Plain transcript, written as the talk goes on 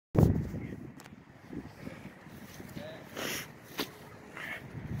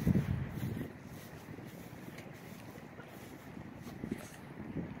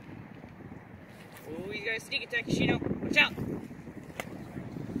sneak attack, Shino. Watch out!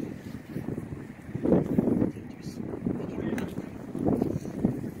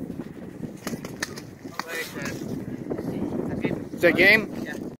 Is that game?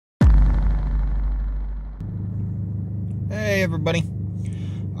 Yeah. Hey everybody.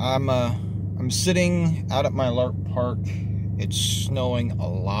 I'm sitting out at my LARP park. It's snowing a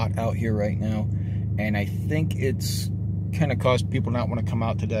lot out here right now, and I think it's kind of caused people not want to come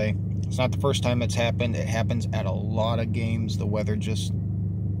out today. It's not the first time it's happened. It happens at a lot of games. The weather just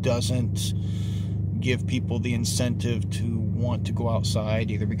doesn't give people the incentive to want to go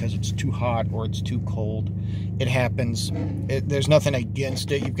outside, either because it's too hot or it's too cold. It happens. There's nothing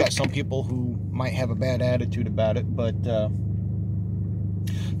against it. You've got some people who might have a bad attitude about it, but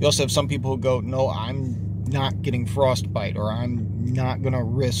you also have some people who go, no, I'm not getting frostbite, or I'm not gonna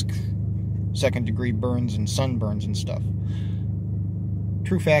risk second-degree burns and sunburns and stuff.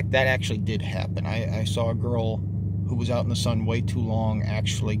 True fact, that actually did happen. I saw a girl who was out in the sun way too long,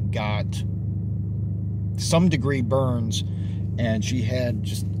 actually got some degree burns, and she had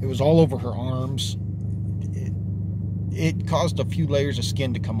just, it was all over her arms. It caused a few layers of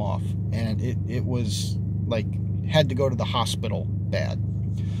skin to come off, and it was like, had to go to the hospital bad.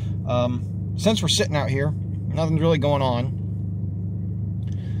 Since we're sitting out here, nothing's really going on,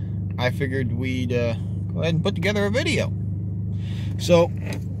 I figured we'd go ahead and put together a video. So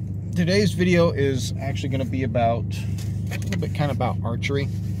today's video is actually going to be about a little bit kind of about archery.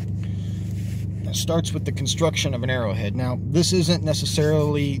 It starts with the construction of an arrowhead. Now, this isn't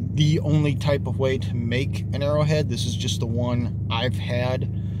necessarily the only type of way to make an arrowhead. This is just the one I've had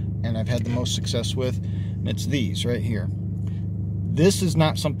and I've had the most success with, and it's these right here. This is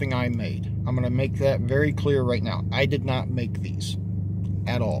not something I made. I'm going to make that very clear right now. I did not make these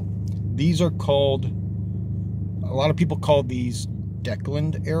at all. These are called, a lot of people call these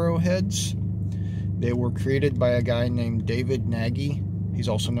Declan arrowheads. They were created by a guy named David Nagy. He's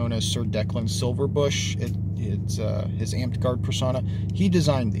also known as Sir Declan Silverbush. It's his amped guard persona. He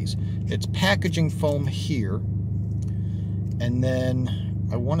designed these. It's packaging foam here, and then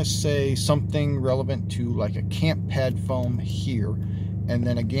I want to say something relevant to like a camp pad foam here, and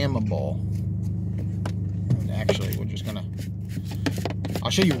then a gamma ball. And actually, we're just gonna,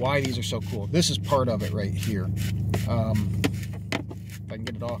 I'll show you why these are so cool. This is part of it right here. If I can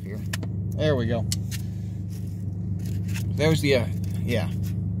get it off here. There we go. There's the, yeah,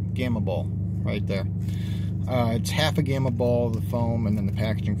 gamma ball right there. It's half a gamma ball, the foam, and then the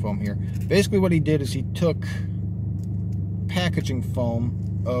packaging foam here. Basically what he did is he took packaging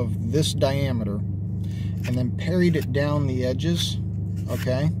foam of this diameter and then parried it down the edges,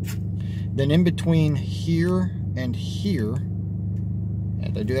 okay? Then in between here and here,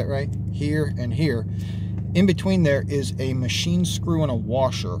 did I do that right? Here and here, in between there is a machine screw and a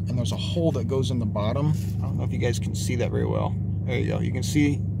washer, and there's a hole that goes in the bottom. I don't know if you guys can see that very well. There you go. You can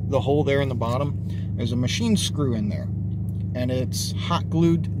see the hole there in the bottom. There's a machine screw in there, and it's hot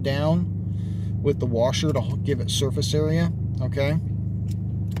glued down with the washer to give it surface area, okay?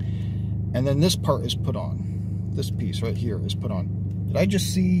 And then this part is put on. This piece right here is put on. Did I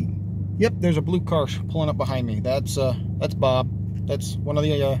just see? Yep, there's a blue car pulling up behind me. That's Bob. That's one of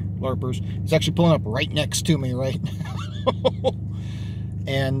the LARPers. He's actually pulling up right next to me right now.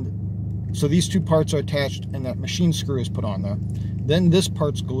 And so these two parts are attached, and that machine screw is put on there. Then this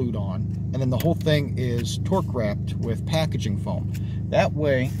part's glued on, and then the whole thing is torque wrapped with packaging foam. That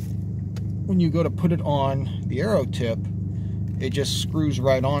way, when you go to put it on the arrow tip, it just screws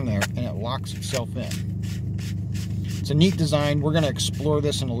right on there and it locks itself in. It's a neat design. We're going to explore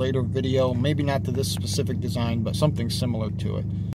this in a later video. Maybe not to this specific design, but something similar to it.